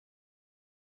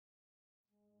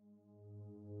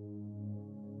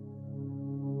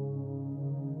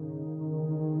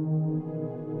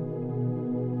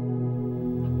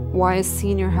Why is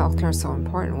senior healthcare so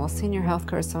important? Well, senior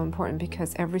healthcare is so important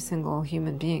because every single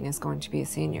human being is going to be a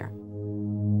senior.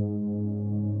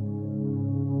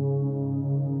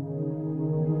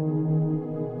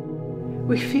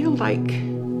 We feel like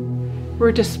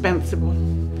we're dispensable.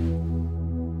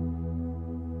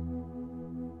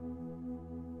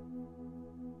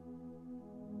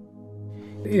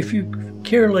 If you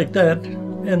care like that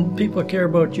and people care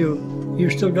about you,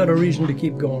 you've still got a reason to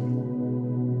keep going.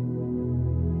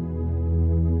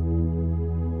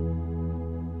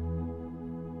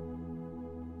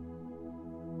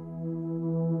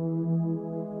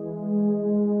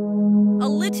 A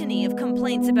litany of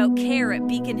complaints about care at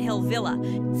Beacon Hill Villa,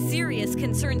 serious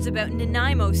concerns about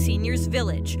Nanaimo Seniors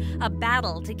Village, a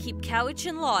battle to keep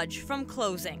Cowichan Lodge from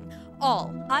closing.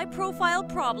 All high-profile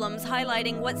problems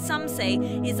highlighting what some say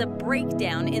is a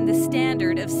breakdown in the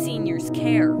standard of seniors'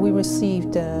 care. We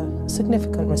received a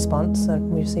significant response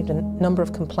and we received a number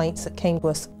of complaints that came to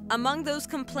us. Among those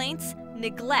complaints,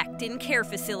 neglect in care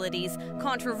facilities,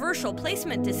 controversial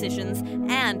placement decisions,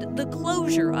 and the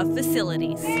closure of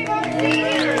facilities. Save our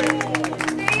seniors!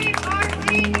 Save our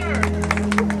seniors!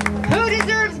 Who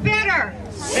deserves better?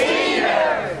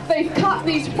 Seniors! They've cut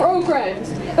these programs.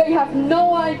 They have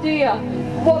no idea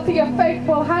what the effect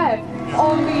will have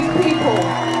on these people.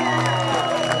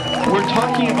 We're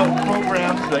talking about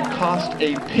programs that cost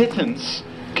a pittance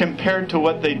compared to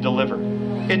what they deliver.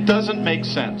 It doesn't make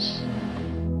sense.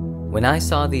 When I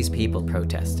saw these people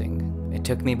protesting, it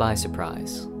took me by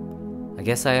surprise. I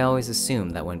guess I always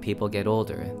assumed that when people get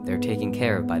older, they're taken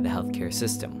care of by the healthcare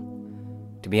system.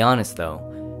 To be honest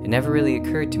though, it never really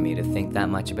occurred to me to think that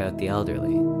much about the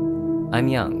elderly. I'm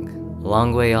young, a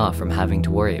long way off from having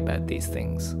to worry about these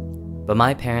things. But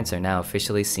my parents are now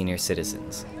officially senior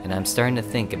citizens, and I'm starting to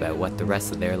think about what the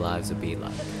rest of their lives would be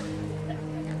like.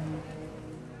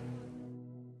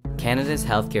 Canada's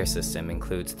healthcare system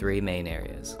includes three main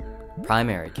areas: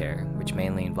 primary care, which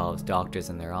mainly involves doctors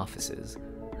in their offices,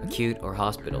 acute or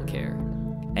hospital care,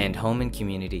 and home and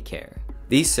community care.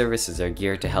 These services are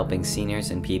geared to helping seniors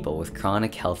and people with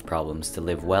chronic health problems to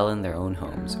live well in their own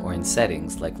homes or in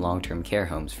settings like long-term care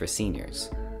homes for seniors.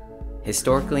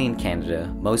 Historically in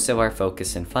Canada, most of our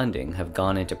focus and funding have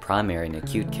gone into primary and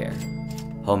acute care.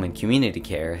 Home and community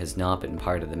care has not been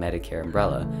part of the Medicare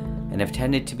umbrella and have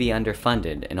tended to be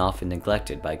underfunded and often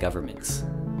neglected by governments.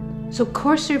 So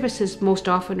core services most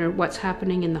often are what's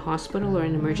happening in the hospital or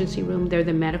in the emergency room. They're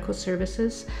the medical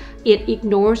services. It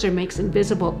ignores or makes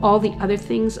invisible all the other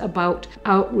things about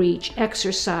outreach,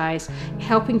 exercise,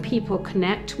 helping people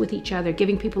connect with each other,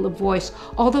 giving people a voice.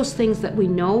 All those things that we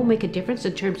know make a difference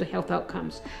in terms of health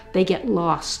outcomes. They get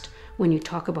lost when you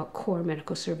talk about core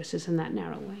medical services in that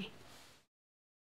narrow way.